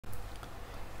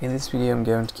In this video, I'm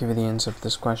going to give you the answer of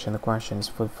this question. The question is,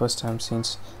 for the first time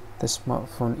since the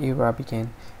smartphone era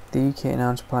began, the UK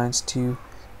announced plans to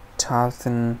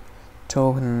toughen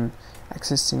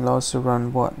existing laws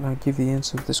around what? Now, give the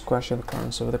answer of this question. The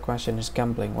answer of the question is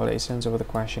gambling. Well, it's answer of the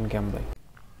question gambling.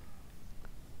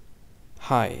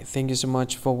 Hi, thank you so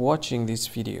much for watching this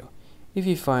video. If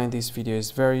you find this video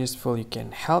is very useful, you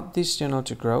can help this channel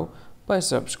to grow by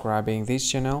subscribing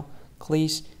this channel.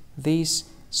 Please this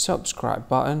subscribe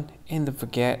button and don't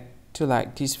forget to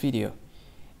like this video.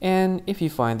 And if you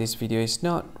find this video is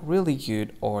not really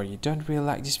good, or you don't really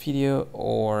like this video,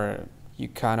 or you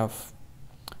kind of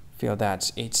feel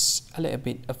that it's a little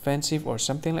bit offensive or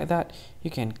something like that,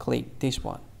 you can click this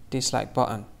one, dislike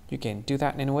button. You can do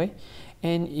that anyway.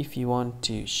 And if you want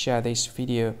to share this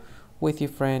video with your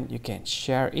friend, you can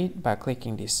share it by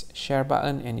clicking this share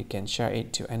button, and you can share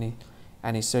it to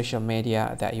any social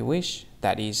media that you wish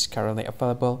that is currently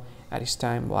available at this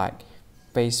time, like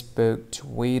Facebook,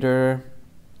 Twitter,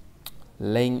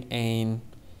 LinkedIn,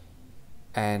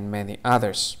 and many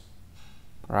others,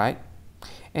 right?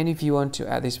 And if you want to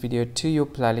add this video to your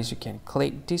playlist, you can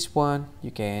click this one.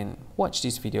 You can watch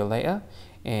this video later,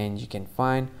 and you can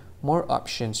find more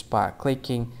options by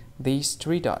clicking these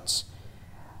three dots.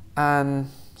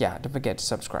 And yeah, don't forget to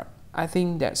subscribe. I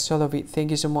think that's all of it. Thank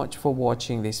you so much for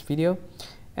watching this video,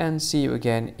 and see you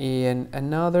again in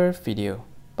another video.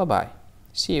 Bye bye.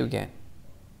 See you again.